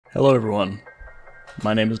Hello everyone,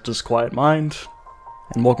 my name is Disquiet Mind,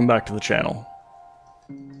 and welcome back to the channel.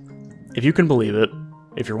 If you can believe it,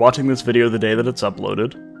 if you're watching this video the day that it's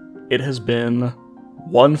uploaded, it has been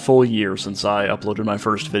 1 full year since I uploaded my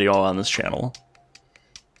first video on this channel.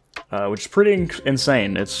 Which is pretty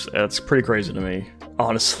insane. It's pretty crazy to me,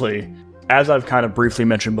 honestly. As I've kind of briefly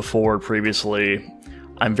mentioned before previously,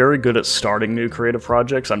 I'm very good at starting new creative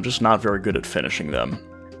projects, I'm just not very good at finishing them.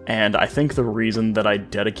 And I think the reason that I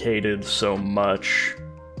dedicated so much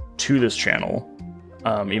to this channel,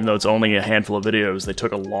 even though it's only a handful of videos, they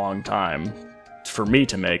took a long time for me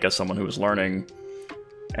to make as someone who was learning.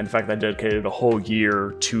 And in fact, I dedicated a whole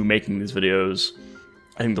year to making these videos.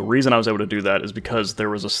 I think the reason I was able to do that is because there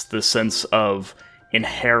was this sense of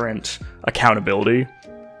inherent accountability,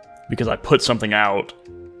 because I put something out,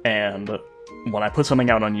 and when I put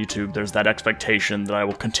something out on YouTube, there's that expectation that I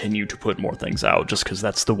will continue to put more things out, just because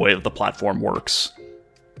that's the way that the platform works.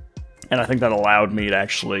 And I think that allowed me to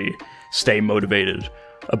actually stay motivated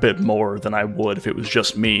a bit more than I would if it was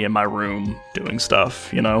just me in my room doing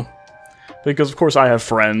stuff, you know? Because of course I have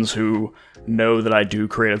friends who know that I do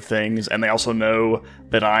creative things, and they also know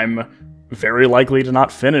that I'm very likely to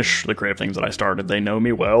not finish the creative things that I started. They know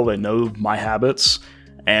me well, they know my habits,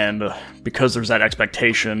 and because there's that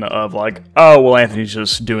expectation of like, oh, well, Anthony's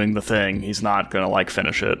just doing the thing, he's not gonna like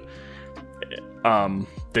finish it.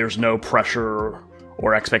 There's no pressure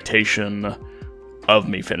or expectation of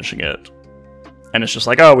me finishing it. And it's just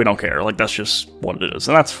like, oh, we don't care, like that's just what it is,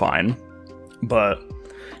 and that's fine. But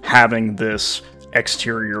having this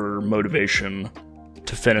exterior motivation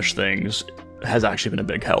to finish things has actually been a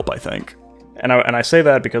big help, I think. And I say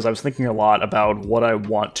that because I was thinking a lot about what I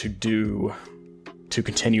want to do to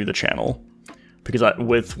continue the channel, because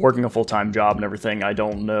with working a full-time job and everything, I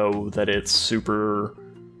don't know that it's super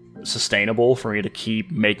sustainable for me to keep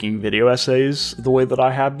making video essays the way that I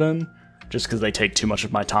have been, just because they take too much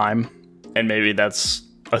of my time. And maybe that's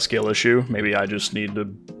a skill issue, maybe I just need to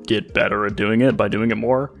get better at doing it by doing it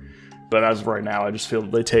more, but as of right now, I just feel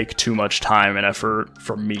that they take too much time and effort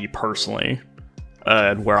for me personally,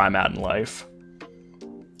 where I'm at in life.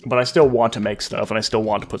 But I still want to make stuff, and I still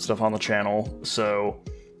want to put stuff on the channel, so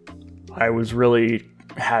I was really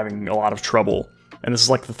having a lot of trouble. And this is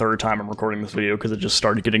like the third time I'm recording this video, because it just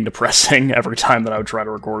started getting depressing every time that I would try to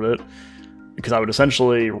record it. Because I would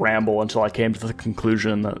essentially ramble until I came to the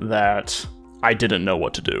conclusion that I didn't know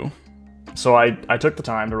what to do. So I took the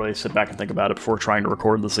time to really sit back and think about it before trying to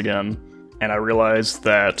record this again, and I realized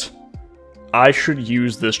that I should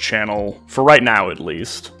use this channel, for right now at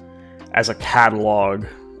least, as a catalog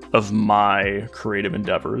of my creative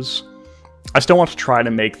endeavors. I still want to try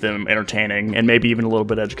to make them entertaining and maybe even a little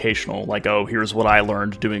bit educational, like, oh, here's what I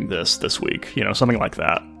learned doing this week, you know, something like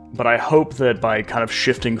that. But I hope that by kind of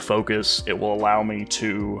shifting focus, it will allow me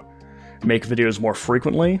to make videos more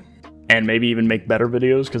frequently, and maybe even make better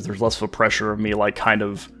videos, because there's less of a pressure of me, like, kind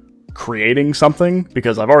of creating something,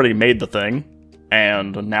 because I've already made the thing,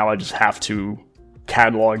 and now I just have to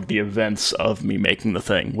catalog the events of me making the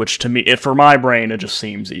thing, which to me, for my brain, it just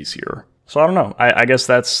seems easier. So I don't know, I guess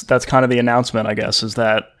that's kind of the announcement, I guess, is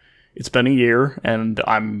that it's been a year, and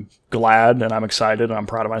I'm glad, and I'm excited, and I'm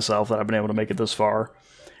proud of myself that I've been able to make it this far,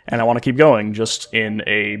 and I want to keep going, just in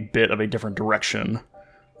a bit of a different direction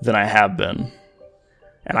than I have been.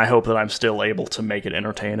 And I hope that I'm still able to make it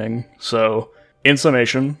entertaining. So, in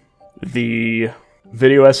summation, the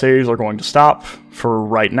video essays are going to stop for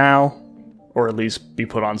right now, or at least be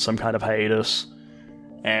put on some kind of hiatus,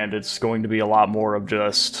 and it's going to be a lot more of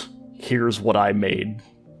just, here's what I made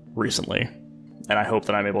recently. And I hope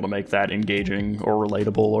that I'm able to make that engaging or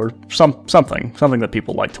relatable or something that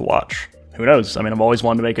people like to watch. Who knows? I mean, I've always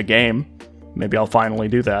wanted to make a game. Maybe I'll finally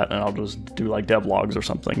do that, and I'll just do like devlogs or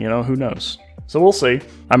something, you know, who knows? So we'll see.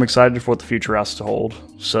 I'm excited for what the future has to hold.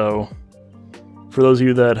 So, for those of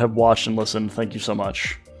you that have watched and listened, thank you so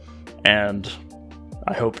much. And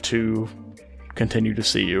I hope to continue to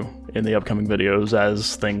see you in the upcoming videos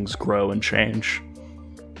as things grow and change.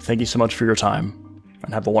 Thank you so much for your time,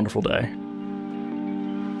 and have a wonderful day.